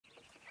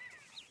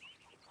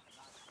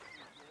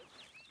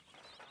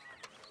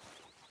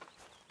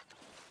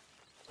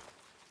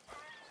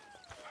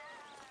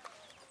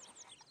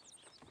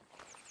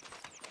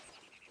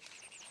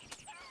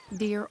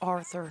Dear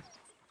Arthur,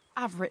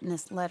 I've written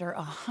this letter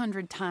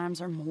 100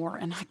 times or more,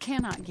 and I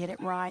cannot get it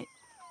right.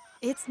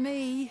 It's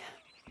me.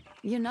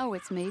 You know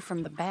it's me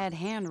from the bad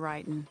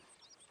handwriting.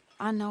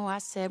 I know I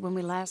said when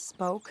we last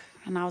spoke,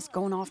 and I was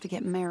going off to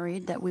get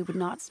married, that we would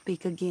not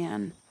speak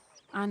again.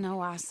 I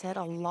know I said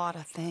a lot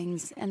of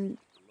things, and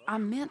I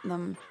meant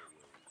them,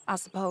 I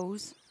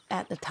suppose,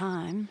 at the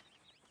time.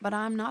 But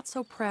I'm not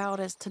so proud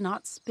as to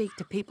not speak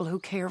to people who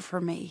care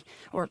for me,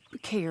 or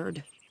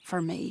cared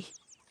for me.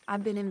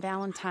 I've been in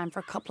Valentine for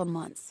a couple of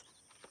months.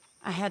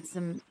 I had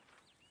some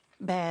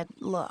bad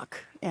luck,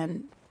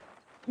 and,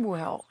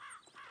 well,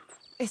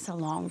 it's a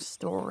long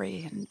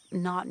story and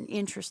not an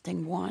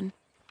interesting one.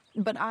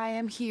 But I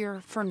am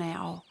here for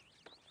now.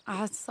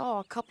 I saw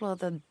a couple of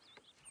the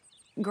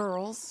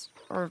girls,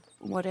 or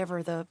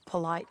whatever the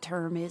polite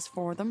term is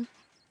for them,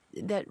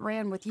 that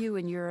ran with you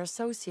and your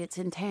associates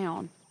in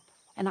town.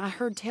 And I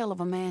heard tell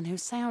of a man who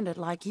sounded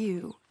like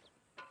you.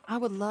 I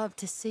would love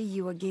to see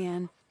you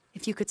again,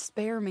 if you could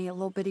spare me a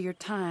little bit of your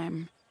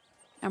time.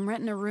 I'm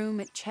renting a room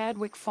at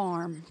Chadwick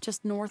Farm,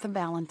 just north of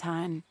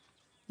Valentine.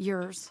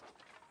 Yours,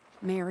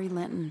 Mary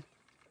Linton.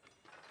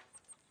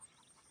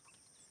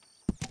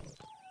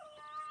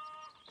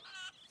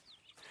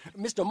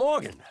 Mr.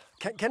 Morgan,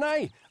 can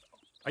I...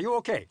 Are you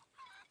okay?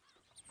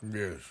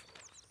 Yes.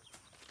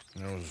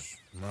 I was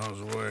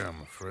miles away,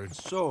 I'm afraid.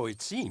 So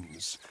it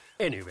seems.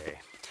 Anyway,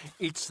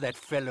 it's that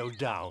fellow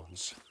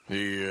Downs.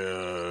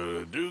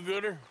 The,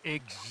 do-gooder?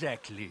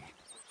 Exactly.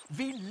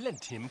 We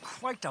lent him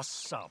quite a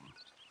sum.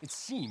 It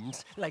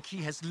seems like he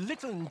has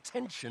little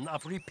intention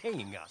of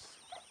repaying us.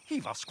 He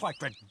was quite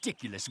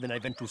ridiculous when I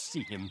went to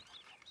see him.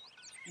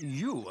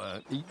 You've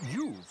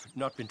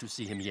not been to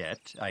see him yet,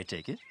 I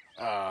take it?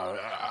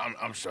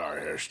 I'm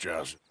sorry, Herr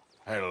Strauss.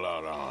 I had a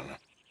lot on.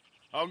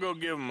 I'll go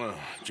give him a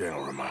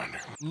gentle reminder.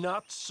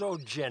 Not so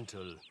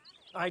gentle.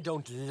 I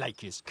don't like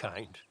his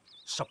kind.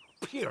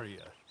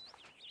 Superior.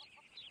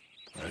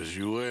 As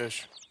you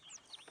wish.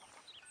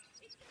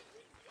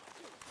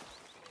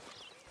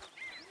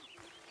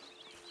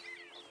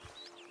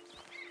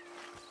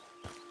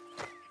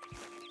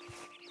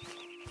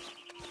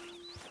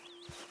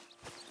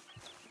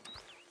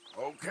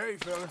 Okay,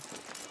 fella.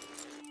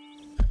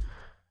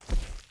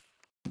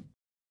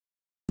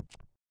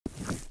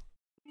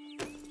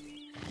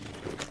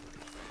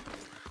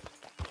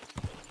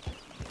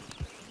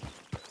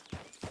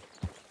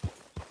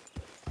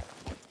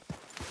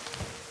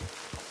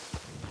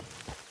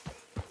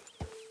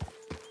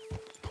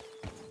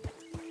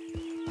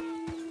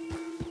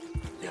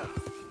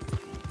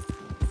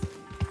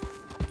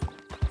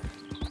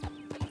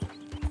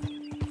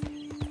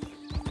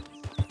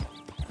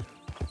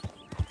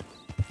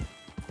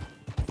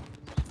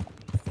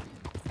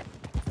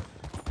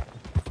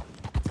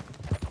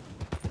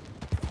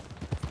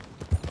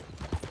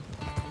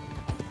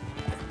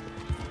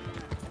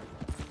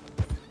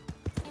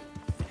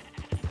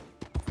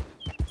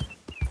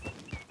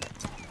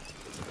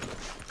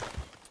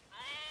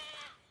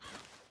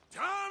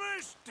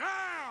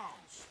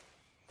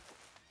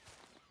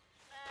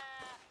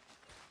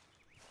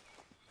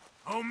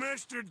 Oh,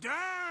 Mr.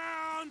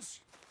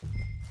 Downs!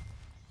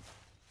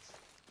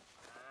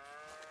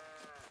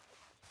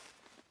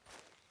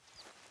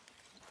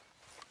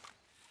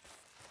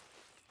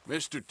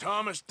 Mr.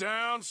 Thomas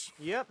Downs?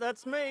 Yep,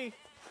 that's me.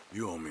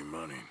 You owe me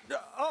money.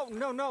 Oh,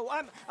 no,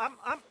 I'm...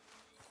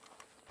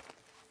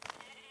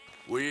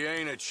 We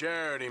ain't a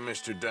charity,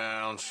 Mr.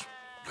 Downs.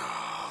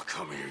 Oh,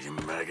 come here, you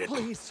maggot.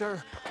 Please,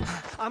 sir.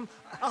 I'll...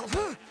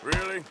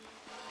 Really?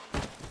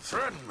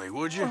 Threaten me,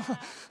 would you?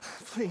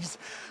 Please,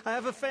 I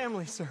have a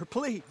family, sir,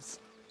 please.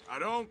 I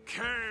don't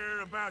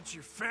care about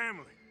your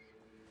family.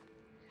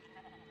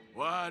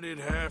 Why'd it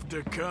have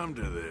to come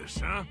to this,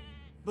 huh?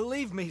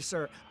 Believe me,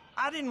 sir,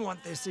 I didn't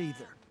want this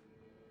either.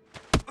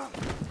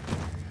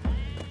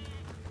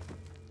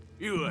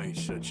 You ain't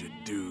such a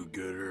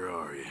do-gooder,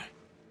 are you?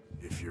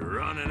 If you're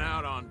running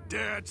out on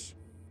debts...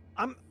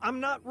 I'm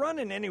not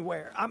running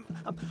anywhere. I'm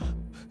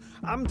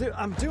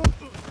doing...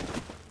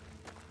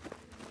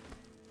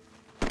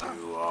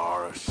 You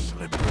are a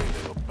slippery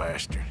little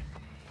bastard.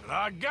 But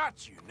I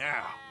got you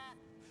now.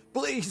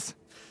 Please,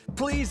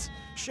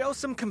 show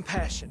some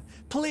compassion.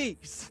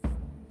 Please.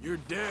 Your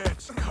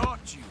dad's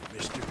caught you,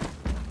 mister.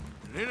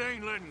 And it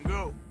ain't letting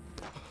go.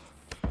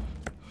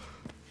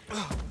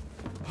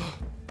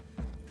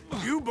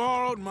 You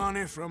borrowed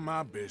money from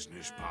my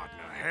business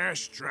partner, Herr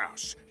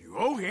Strauss. You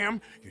owe him,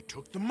 you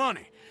took the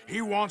money.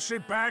 He wants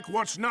it back,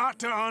 what's not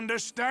to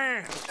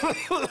understand?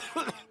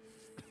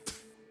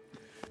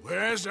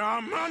 Where's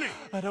our money?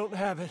 I don't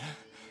have it.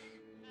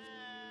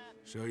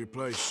 Sell your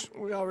place.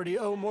 We already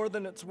owe more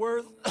than it's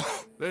worth.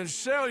 Then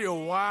sell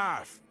your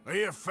wife, or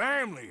your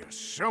family, or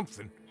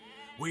something.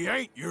 We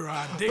ain't your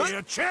idea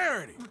of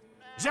charity.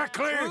 Is that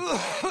clear?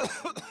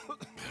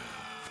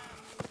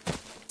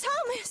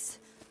 Thomas!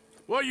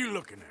 What are you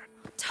looking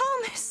at?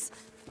 Thomas!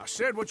 I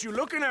said what you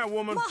looking at,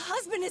 woman. My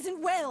husband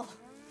isn't well.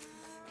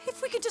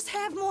 If we could just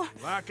have more...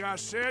 Like I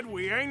said,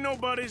 we ain't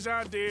nobody's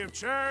idea of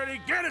charity.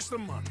 Get us the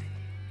money.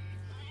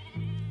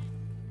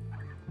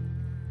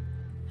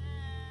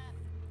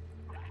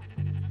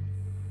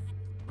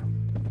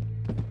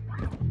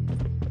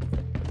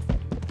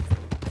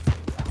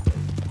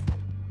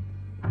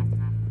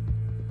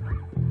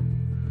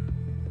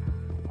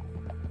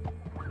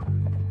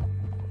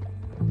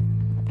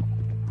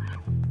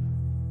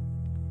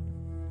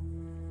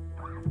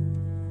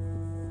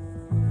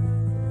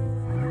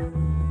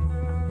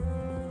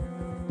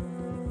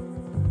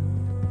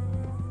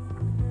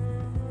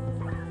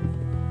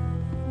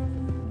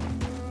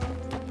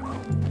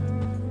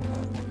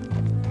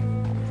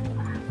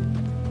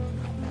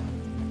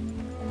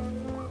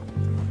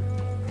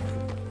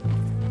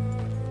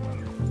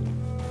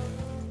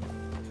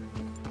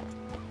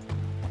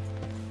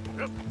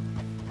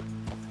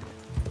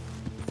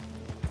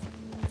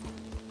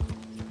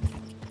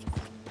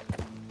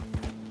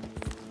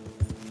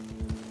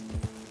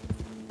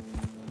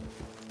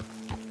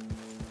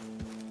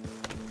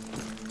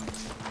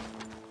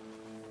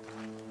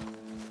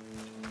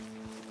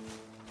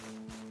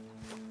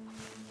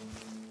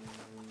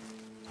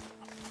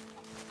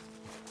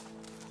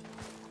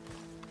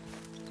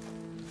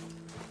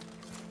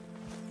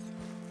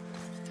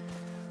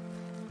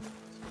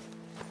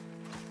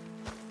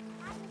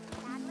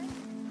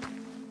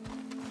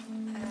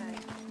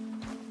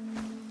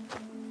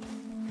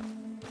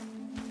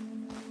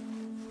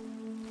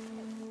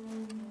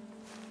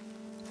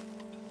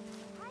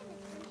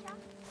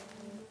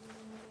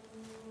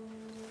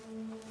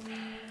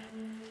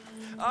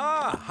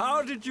 Ah,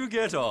 how did you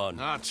get on?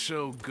 Not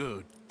so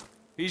good.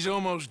 He's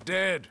almost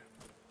dead.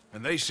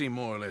 And they seem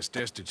more or less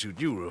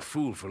destitute. You were a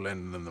fool for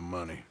lending them the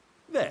money.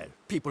 Well,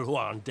 people who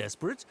aren't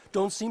desperate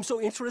don't seem so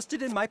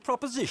interested in my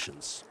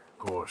propositions. Of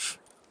course.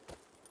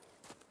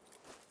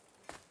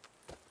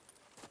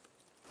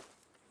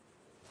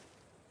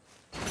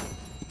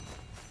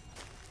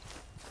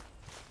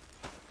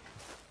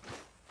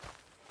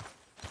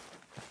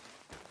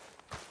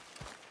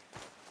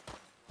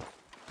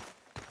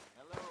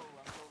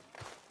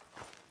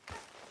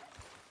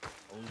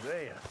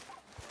 There.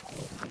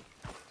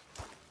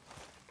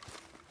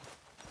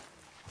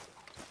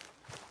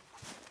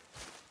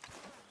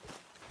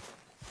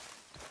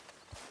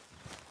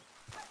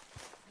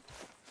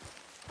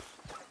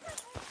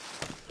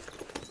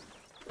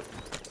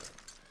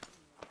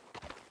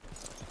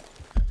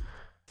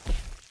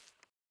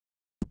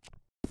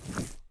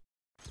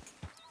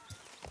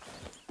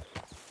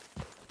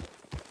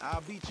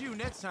 I'll beat you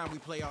next time we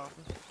play Arthur.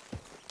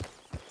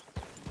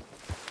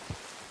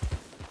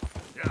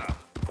 Yeah.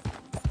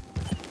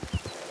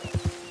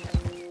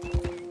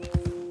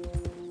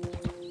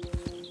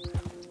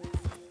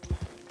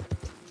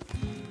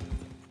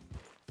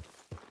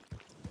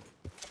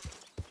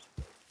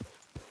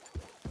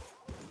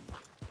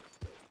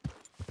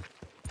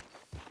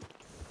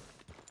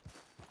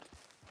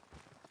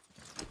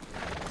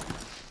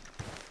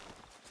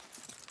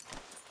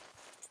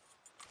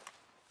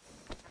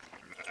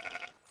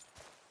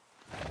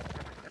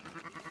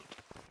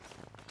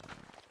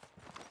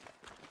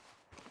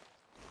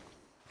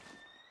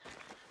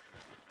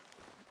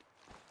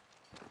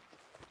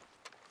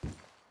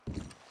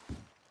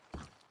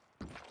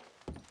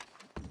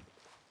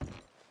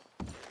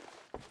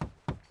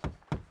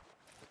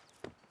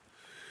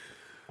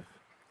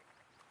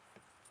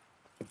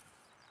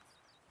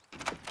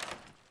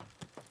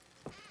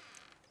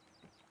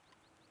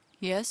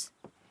 Yes?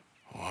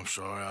 Oh, I'm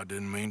sorry. I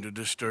didn't mean to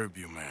disturb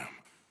you, ma'am.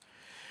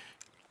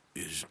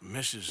 Is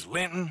Mrs.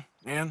 Linton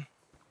in?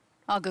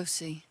 I'll go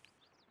see.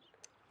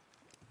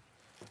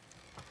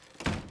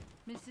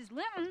 Mrs.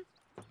 Linton,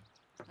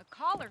 a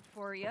caller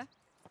for you.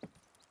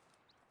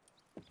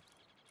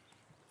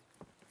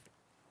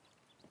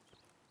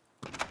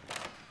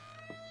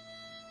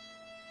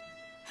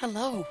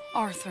 Hello,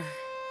 Arthur.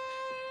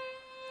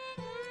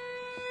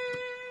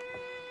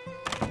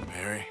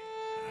 Mary?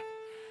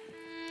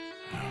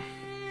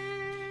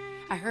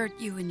 I heard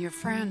you and your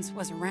friends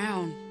was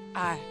around.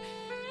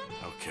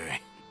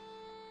 Okay.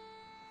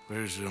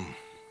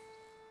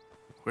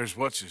 Where's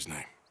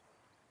what's-his-name?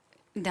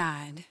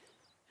 Died.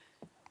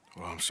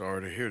 Well, I'm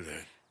sorry to hear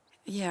that.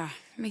 Yeah,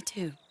 me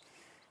too.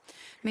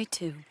 Me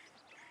too.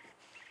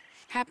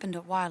 Happened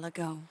a while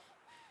ago.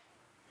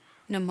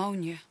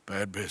 Pneumonia.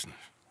 Bad business.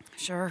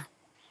 Sure.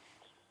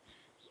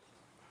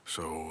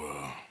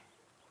 So,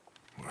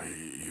 well,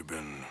 you've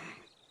been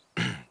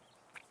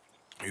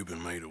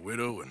made a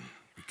widow and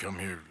you come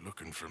here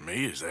looking for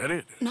me, is that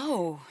it?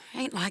 No,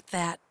 ain't like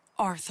that,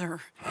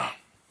 Arthur. Oh,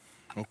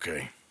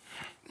 okay.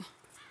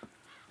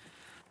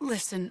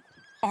 Listen,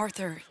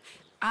 Arthur,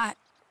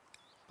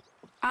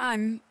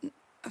 I'm...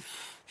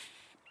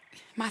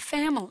 my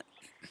family.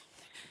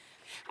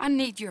 I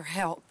need your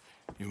help.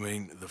 You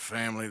mean the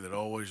family that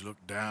always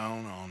looked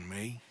down on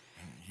me?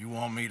 And you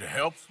want me to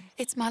help them?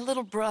 It's my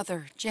little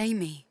brother,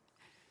 Jamie.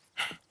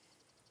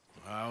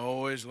 I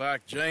always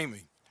liked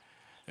Jamie,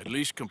 at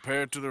least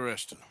compared to the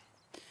rest of them.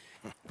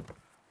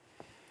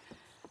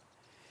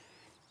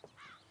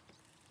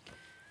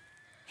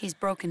 He's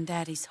broken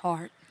Daddy's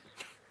heart.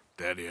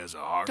 Daddy has a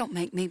heart. Don't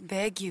make me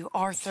beg you,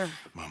 Arthur.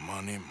 My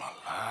money, my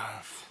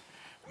life,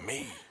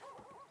 me.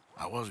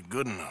 I wasn't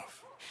good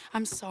enough.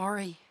 I'm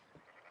sorry.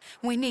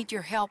 We need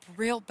your help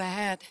real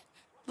bad.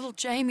 Little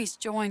Jamie's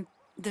joined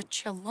the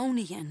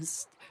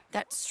Chelonians,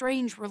 that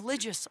strange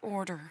religious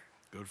order.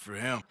 Good for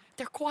him.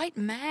 They're quite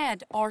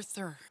mad,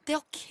 Arthur.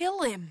 They'll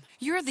kill him.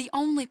 You're the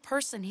only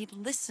person he'd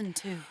listen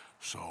to.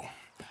 So,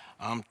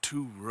 I'm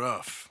too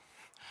rough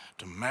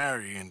to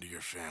marry into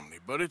your family,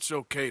 but it's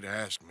okay to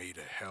ask me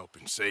to help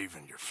in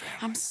saving your family.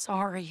 I'm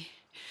sorry.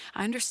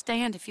 I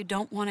understand if you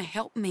don't want to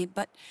help me,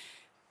 but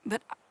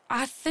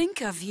I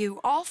think of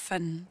you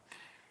often.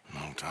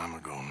 Long time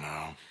ago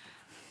now.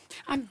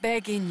 I'm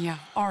begging you,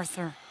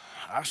 Arthur.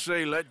 I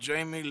say let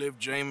Jamie live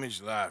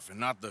Jamie's life and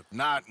not the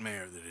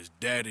nightmare that his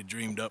daddy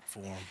dreamed up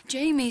for him.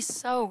 Jamie's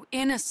so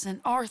innocent,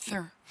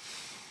 Arthur.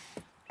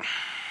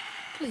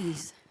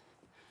 Please,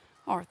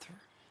 Arthur.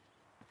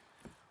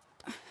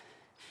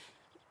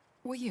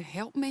 Will you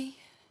help me?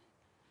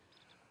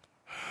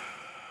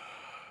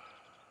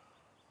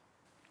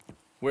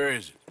 Where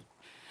is it?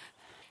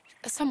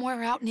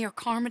 Somewhere out near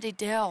Carmody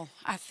Dell,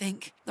 I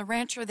think. The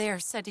rancher there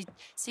said he'd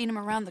seen him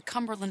around the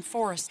Cumberland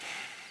Forest.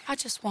 I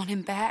just want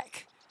him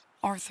back,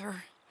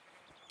 Arthur.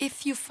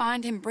 If you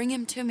find him, bring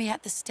him to me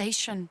at the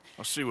station.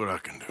 I'll see what I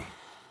can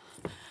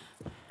do.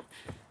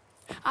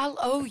 I'll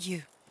owe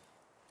you.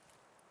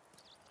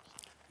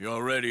 You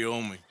already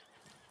owe me.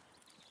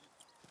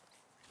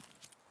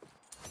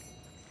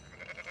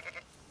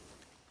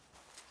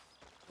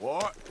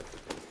 What?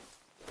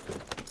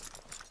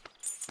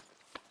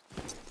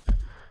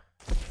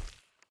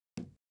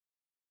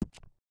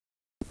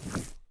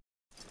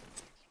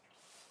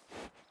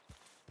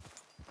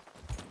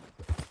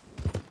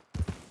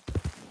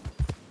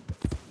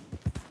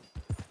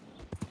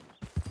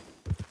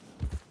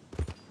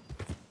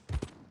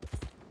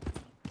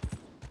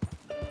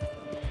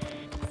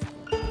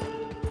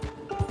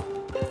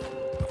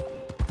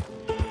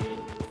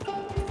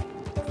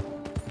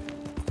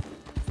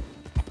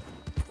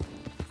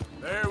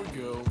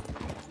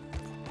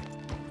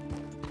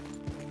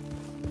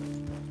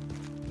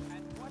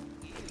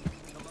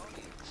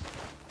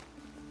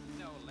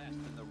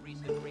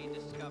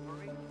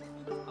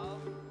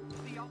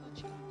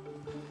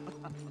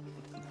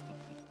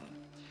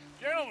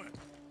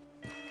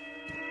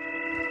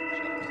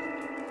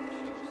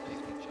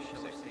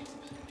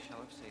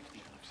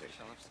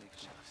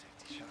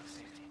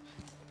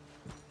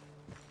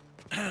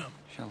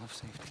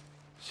 Shelf safety.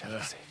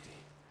 Shelf safety.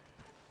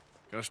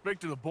 Can I speak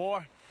to the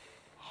boy?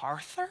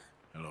 Arthur?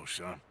 Hello,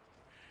 son.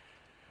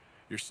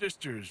 Your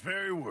sister is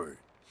very worried.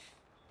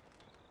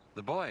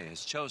 The boy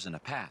has chosen a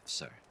path,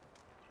 sir.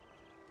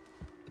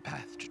 The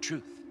path to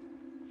truth.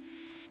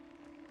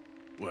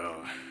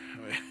 Well,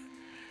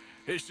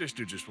 his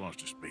sister just wants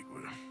to speak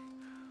with him.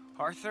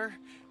 Arthur,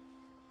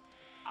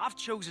 I've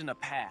chosen a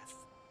path.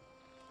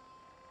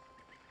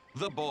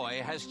 The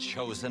boy has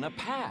chosen a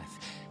path.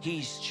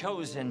 He's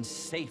chosen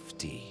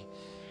safety.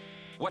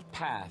 What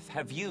path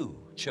have you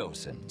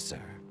chosen,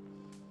 sir?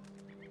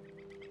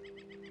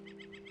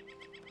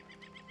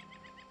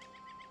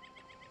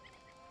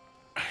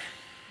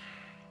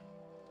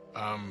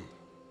 I'm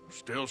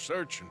still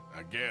searching,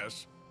 I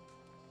guess.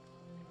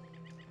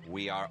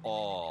 We are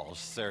all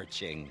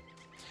searching.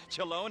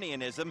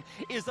 Chelonianism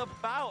is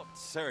about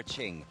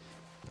searching.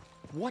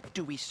 What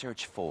do we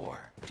search for,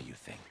 do you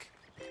think?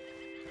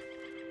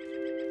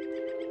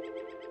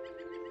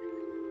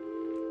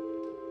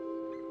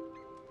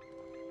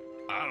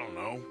 I don't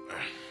know.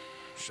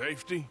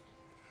 Safety?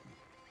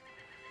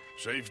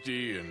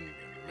 Safety and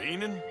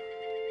meaning?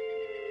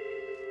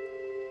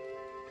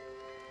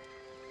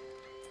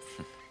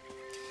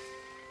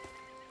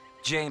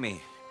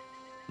 Jamie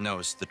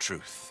knows the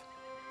truth.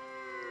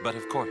 But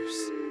of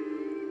course,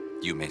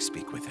 you may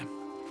speak with him.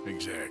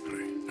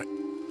 Exactly.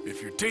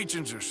 If your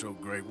teachings are so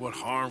great, what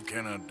harm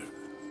can I do?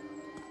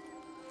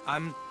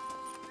 I'm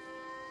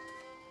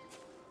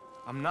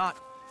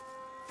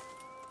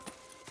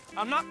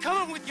not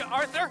coming with you,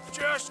 Arthur!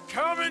 Just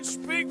come and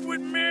speak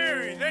with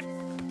Mary,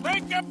 then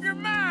make up your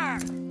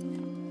mind!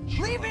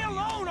 Leave me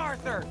alone,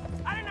 Arthur!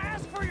 I didn't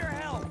ask for your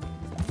help!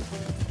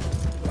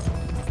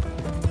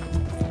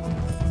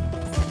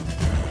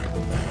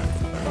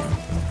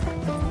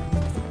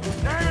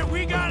 Damn it,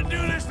 we gotta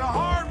do this the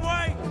hard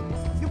way!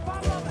 You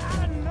pop up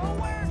out of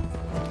nowhere?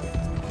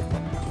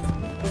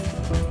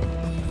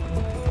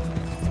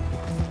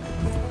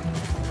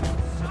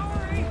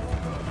 Sorry!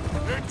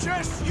 They're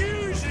just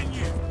using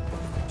you!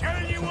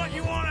 Telling you what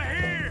you want to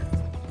hear!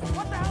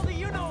 What the hell do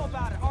you know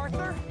about it,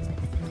 Arthur?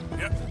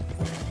 Yep.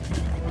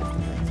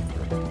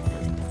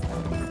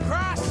 For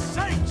Christ's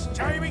sakes,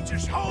 Jamie,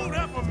 just hold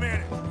up a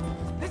minute!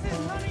 This is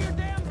none of your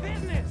damn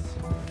business!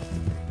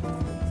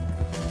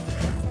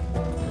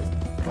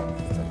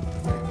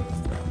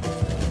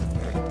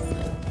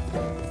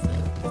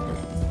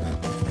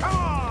 Come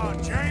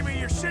on, Jamie,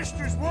 your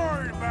sister's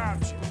worried about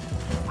you.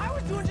 I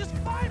was doing just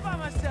fine by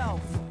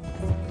myself!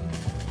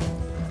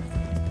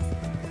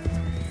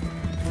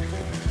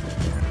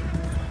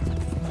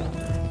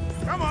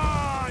 Come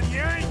on, you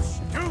ain't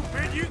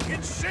stupid. You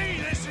can see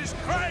this is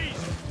crazy.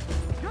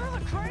 You're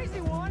the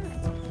crazy one!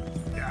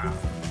 Yeah.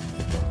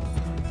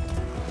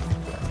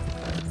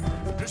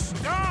 Just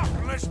stop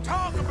and let's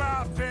talk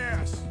about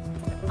this.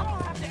 I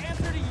don't have to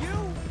answer to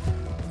you!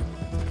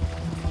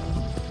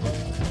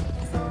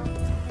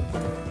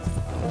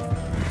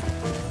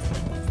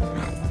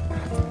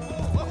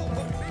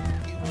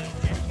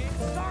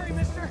 Sorry,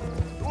 mister!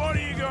 What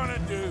are you gonna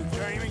do,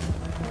 Jamie?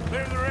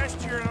 Live the rest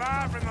of your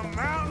life in the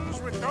mountains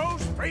with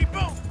those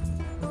people?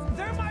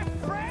 They're my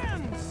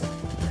friends!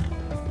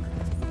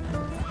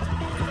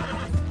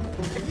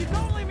 If you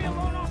don't leave me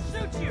alone, I'll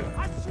shoot you!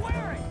 I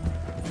swear it!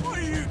 What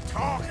are you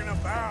talking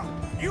about?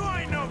 You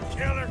ain't no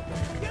killer.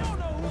 You don't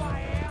know who I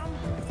am!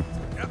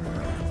 Yep.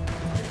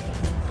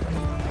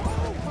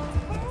 Oh!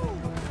 Oh!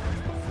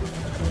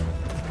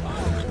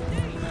 Oh,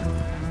 geez.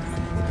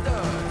 The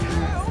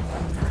hell?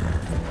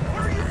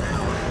 What are you doing?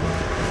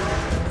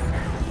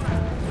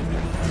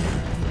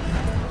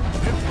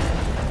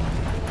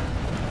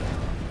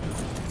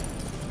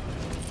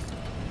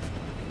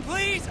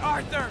 Please,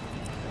 Arthur!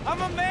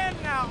 I'm a man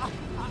now.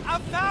 I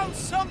found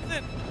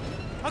something.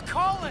 A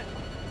calling.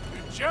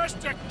 You're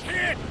just a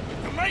kid.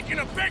 You're making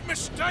a big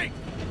mistake.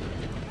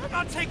 I'm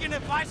not taking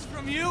advice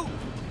from you.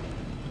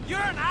 You're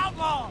an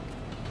outlaw.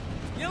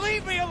 You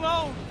leave me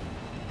alone.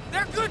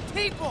 They're good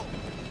people.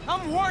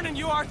 I'm warning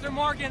you, Arthur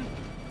Morgan.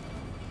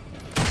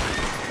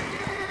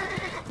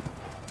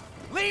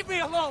 Leave me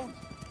alone.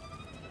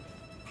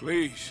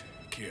 Please,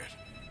 kid.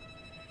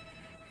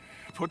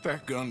 Put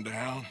that gun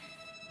down.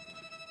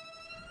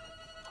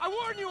 I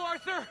warn you,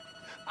 Arthur.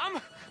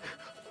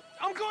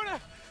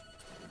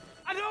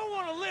 I don't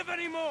want to live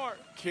anymore.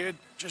 Kid,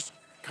 just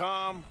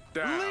calm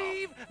down.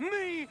 Leave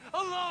me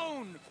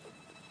alone.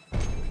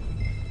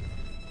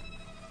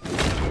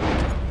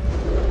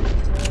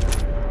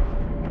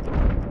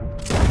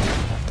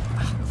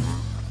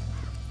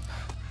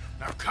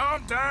 Now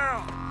calm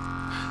down.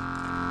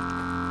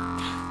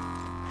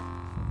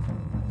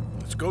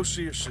 Let's go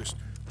see your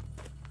sister.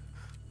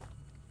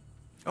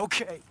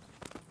 Okay.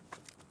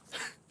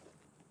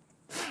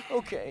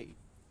 Okay.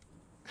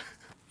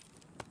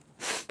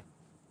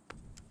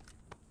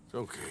 It's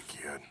okay,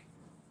 kid.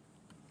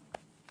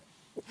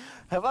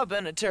 Have I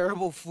been a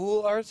terrible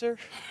fool, Arthur?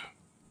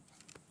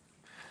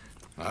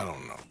 I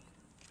don't know.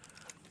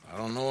 I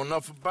don't know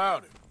enough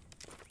about it.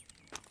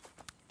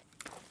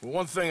 But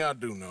one thing I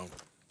do know.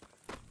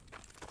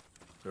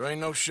 There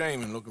ain't no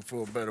shame in looking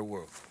for a better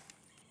world.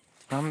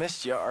 I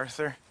missed you,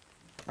 Arthur.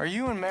 Are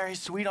you and Mary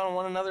sweet on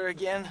one another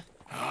again?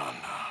 Oh,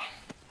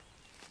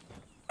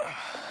 no.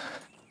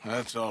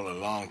 That's all a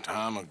long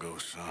time ago,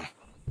 son.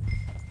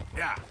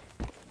 Yeah.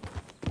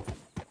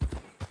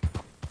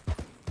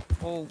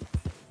 Well,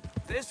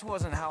 this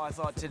wasn't how I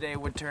thought today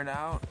would turn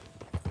out.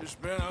 It's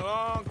been a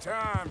long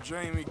time,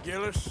 Jamie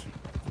Gillis.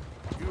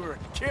 You were a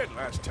kid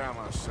last time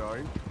I saw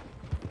you.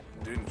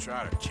 Didn't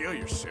try to kill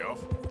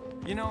yourself.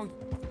 You know,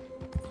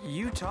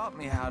 you taught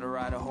me how to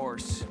ride a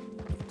horse.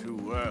 Too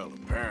well,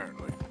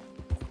 apparently.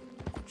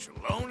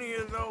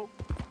 Chelonia, though?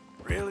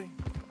 Really?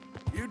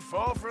 You'd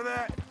fall for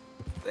that?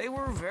 They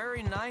were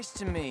very nice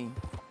to me.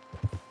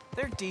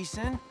 They're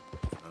decent.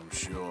 I'm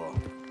sure.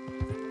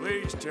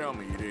 Please tell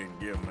me you didn't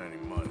give them any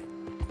money.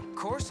 Of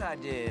course I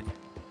did.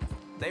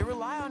 They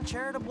rely on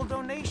charitable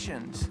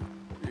donations.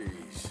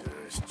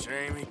 Jesus,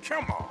 Jamie,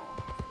 come on.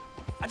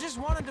 I just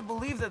wanted to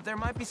believe that there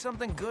might be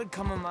something good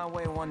coming my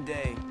way one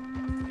day.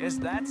 Guess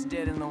that's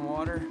dead in the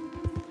water.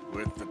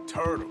 With the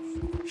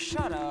turtles.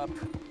 Shut up.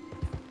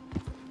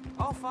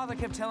 All Father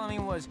kept telling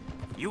me was,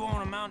 you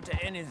won't amount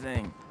to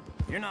anything.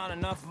 You're not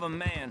enough of a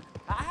man.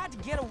 I had to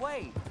get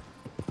away.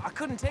 I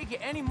couldn't take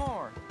it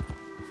anymore.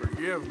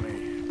 Forgive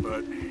me,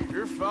 but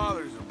your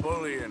father's a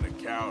bully and a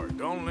coward.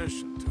 Don't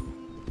listen to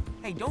him.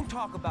 Hey, don't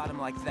talk about him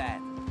like that.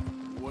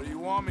 What do you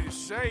want me to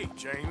say,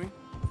 Jamie?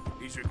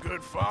 He's a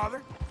good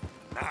father?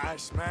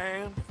 Nice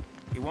man?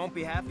 He won't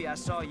be happy I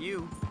saw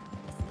you.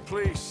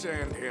 Please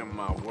send him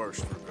my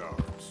worst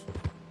regards.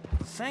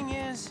 Thing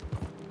is,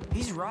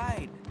 he's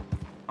right.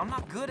 I'm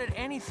not good at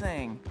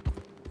anything.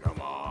 Come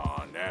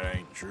on, that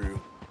ain't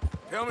true.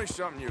 Tell me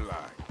something you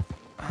like.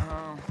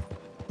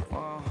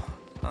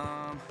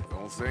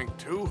 Don't think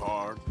too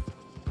hard.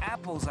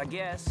 Apples, I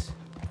guess.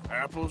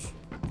 Apples?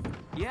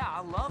 Yeah,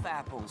 I love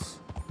apples.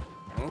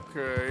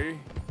 Okay.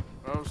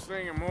 I was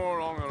thinking more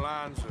along the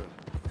lines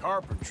of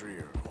carpentry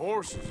or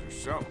horses or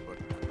something, but...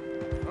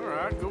 All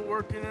right, go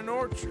work in an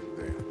orchard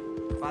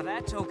then. By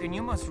that token,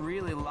 you must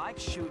really like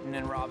shooting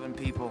and robbing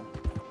people.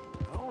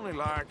 I only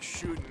like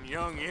shooting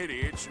young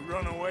idiots who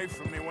run away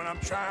from me when I'm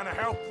trying to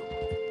help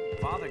them.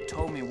 Father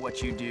told me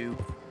what you do.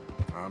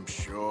 I'm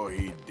sure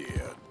he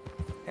did.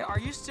 Hey, are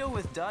you still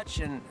with Dutch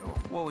and...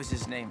 what was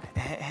his name?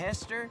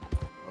 Hester?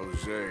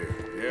 Hosea,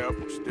 yep,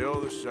 still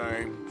the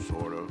same,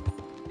 sort of.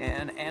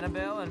 And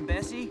Annabelle and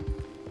Bessie?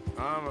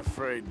 I'm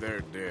afraid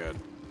they're dead.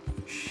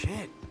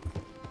 Shit.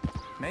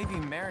 Maybe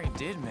Mary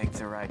did make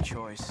the right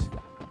choice.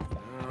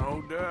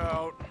 No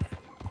doubt.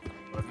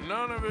 But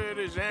none of it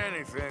is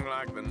anything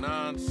like the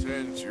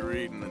nonsense you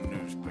read in the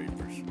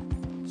newspapers.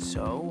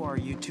 So, are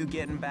you two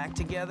getting back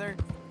together?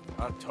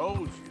 I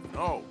told you,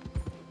 no.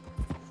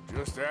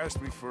 Just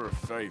asked me for a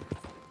favor.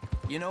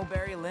 You know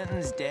Barry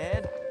Linton's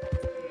dead?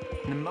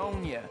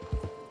 Pneumonia.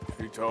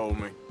 He told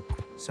me.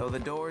 So the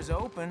door's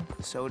open,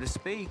 so to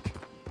speak.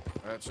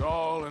 That's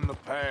all in the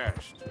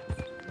past.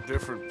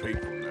 Different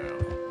people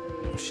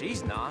now.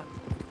 She's not.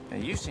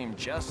 And you seem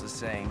just the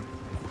same.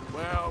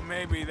 Well,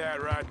 maybe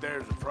that right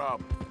there's a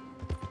problem.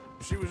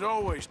 She was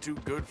always too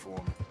good for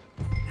me.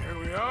 Here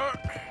we are.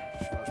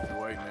 She must be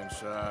waiting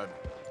inside.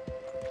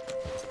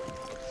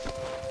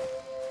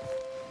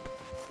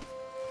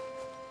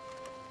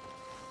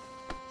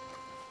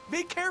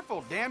 Be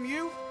careful, damn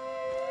you!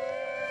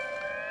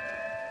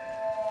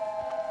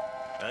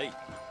 Hey.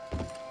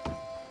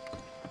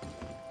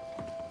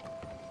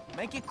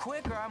 Make it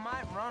quick or I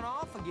might run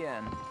off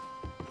again.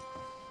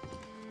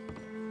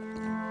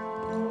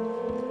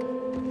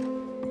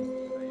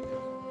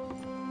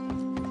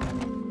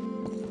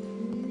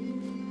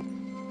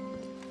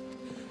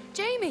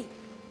 Jamie!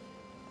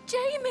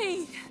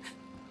 Jamie!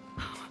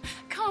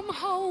 Come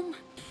home.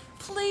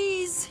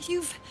 Please,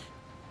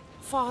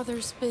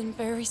 Father's been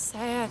very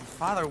sad.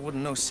 Father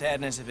wouldn't know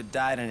sadness if it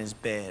died in his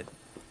bed.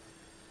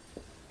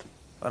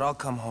 But I'll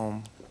come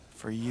home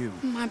for you.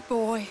 My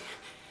boy.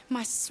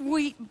 My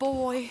sweet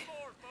boy.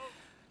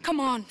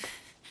 Come on.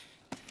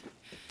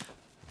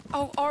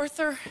 Oh,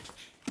 Arthur.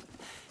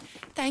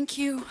 Thank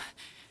you.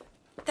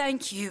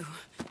 Thank you.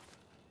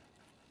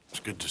 It's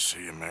good to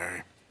see you,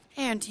 Mary.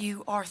 And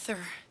you, Arthur.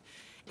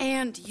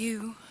 And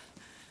you.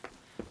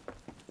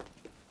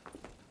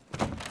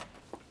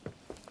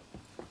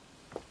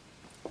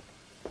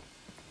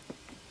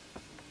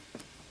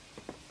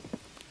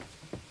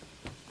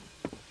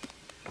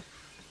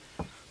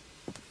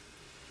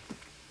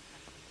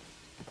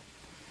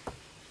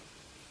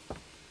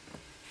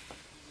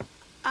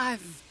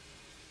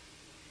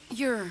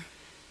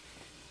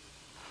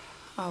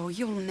 Oh,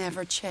 you'll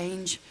never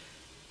change.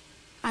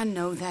 I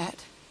know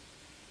that.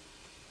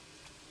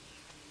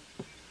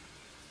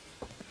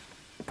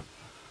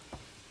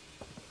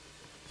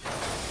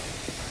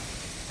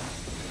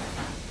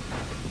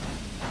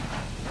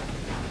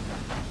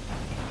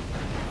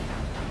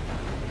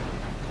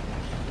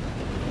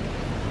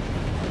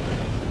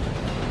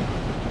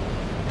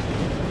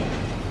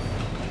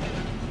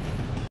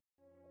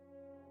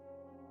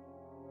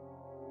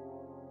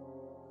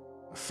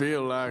 I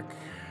feel like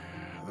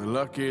the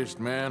luckiest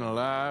man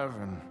alive,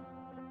 and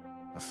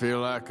I feel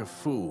like a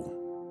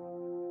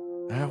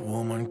fool. That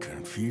woman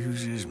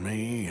confuses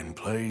me and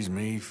plays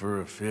me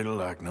for a fiddle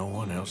like no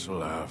one else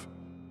alive.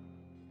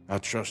 I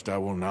trust I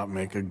will not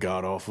make a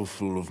god-awful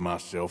fool of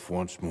myself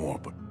once more,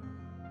 but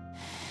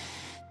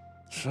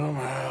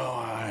somehow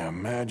I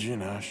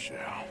imagine I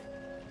shall.